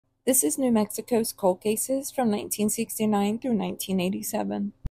This is New Mexico's cold cases from 1969 through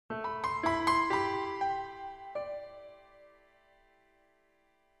 1987.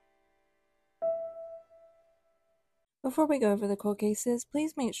 Before we go over the cold cases,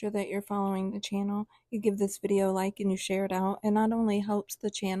 please make sure that you're following the channel. You give this video a like and you share it out. It not only helps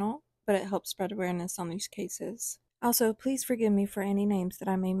the channel, but it helps spread awareness on these cases. Also, please forgive me for any names that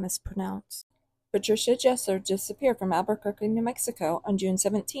I may mispronounce. Patricia Jessler disappeared from Albuquerque, New Mexico on June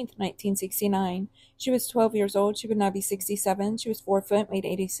 17, 1969. She was 12 years old. She would now be 67. She was 4 foot, weighed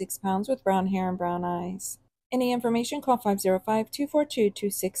 86 pounds, with brown hair and brown eyes. Any information, call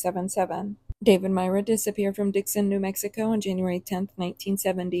 505-242-2677. David Myra disappeared from Dixon, New Mexico on January 10,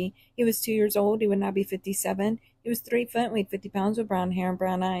 1970. He was 2 years old. He would now be 57. He was 3 foot, weighed 50 pounds, with brown hair and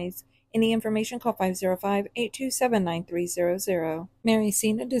brown eyes. Any information, call 505-827-9300. Mary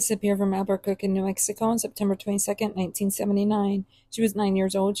Cena disappeared from Albuquerque, New Mexico on September 22, 1979. She was 9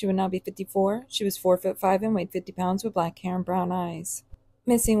 years old. She would now be 54. She was 4 foot 5 and weighed 50 pounds, with black hair and brown eyes.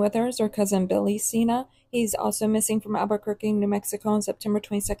 Missing with her is her cousin Billy Cena. He's also missing from Albuquerque, New Mexico on September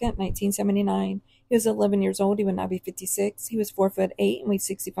 22, 1979. He was 11 years old. He would now be 56. He was 4 foot 8 and weighed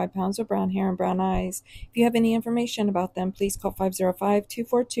 65 pounds, with brown hair and brown eyes. If you have any information about them, please call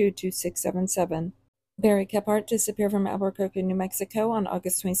 505-242-2677. Barry Kephart disappeared from Albuquerque, New Mexico on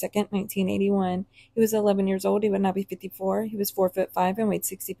August 22, 1981. He was 11 years old. He would now be 54. He was 4 foot 5 and weighed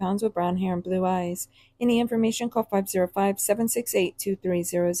 60 pounds, with brown hair and blue eyes. Any information, call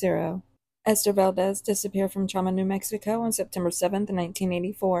 505-768-2300. Esther Valdez disappeared from Chama, New Mexico on September 7,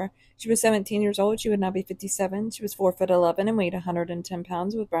 1984. She was 17 years old. She would now be 57. She was 4 foot 11 and weighed 110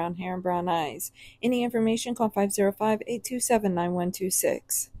 pounds, with brown hair and brown eyes. Any information, call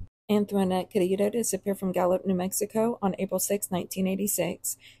 505-827-9126. Antoinette Carrillo disappeared from Gallup, New Mexico on April 6,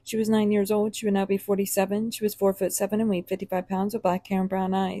 1986. She was 9 years old. She would now be 47. She was 4 foot 7 and weighed 55 pounds, with black hair and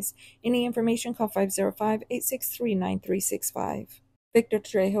brown eyes. Any information, call 505-863-9365. Victor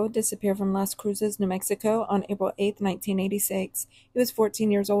Trejo disappeared from Las Cruces, New Mexico on April 8, 1986. He was 14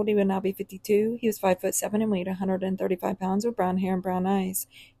 years old. He would now be 52. He was 5 foot 7 and weighed 135 pounds, with brown hair and brown eyes.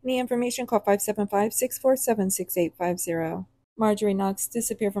 Any information, call 575-647-6850. Marjorie Knox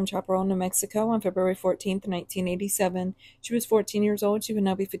disappeared from Chaparral, New Mexico on February 14, 1987. She was 14 years old. She would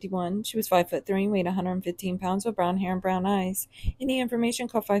now be 51. She was 5 foot 3 and weighed 115 pounds, with brown hair and brown eyes. Any information,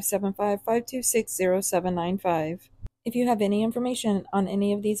 call 575-526-0795. If you have any information on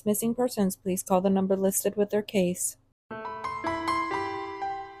any of these missing persons, please call the number listed with their case.